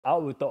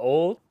Out with the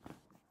old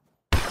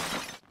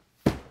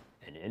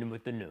and in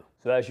with the new.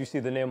 So as you see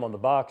the name on the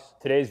box,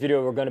 today's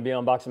video we're gonna be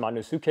unboxing my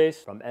new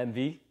suitcase from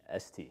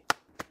MVST.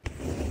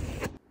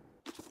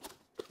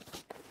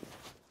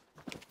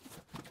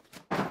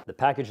 The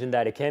packaging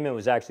that it came in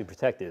was actually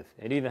protective.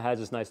 It even has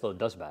this nice little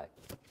dust bag.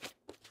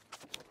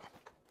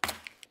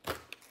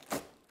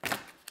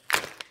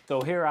 So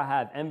here I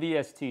have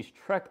MVST's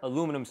Trek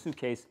aluminum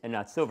suitcase in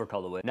that silver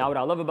colorway. Now what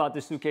I love about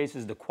this suitcase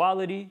is the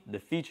quality, the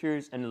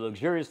features, and the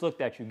luxurious look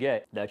that you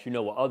get that you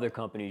know with other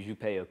companies you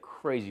pay a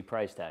crazy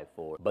price tag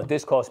for. But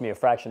this cost me a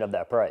fraction of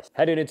that price.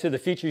 Headed into the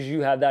features, you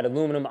have that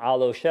aluminum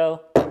alloy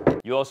shell.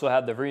 You also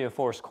have the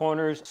reinforced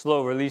corners,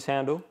 slow release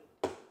handle,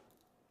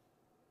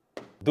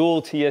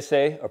 dual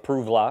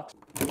TSA-approved locks.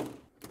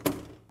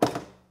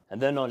 And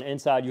then on the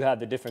inside you have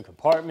the different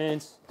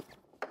compartments.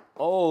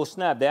 Oh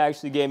snap, they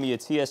actually gave me a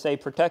TSA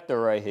protector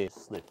right here.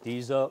 Slip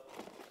these up.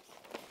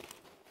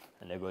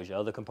 And there goes your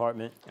other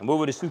compartment. And what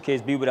would a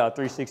suitcase be without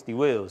 360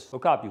 wheels? Go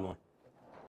copy one.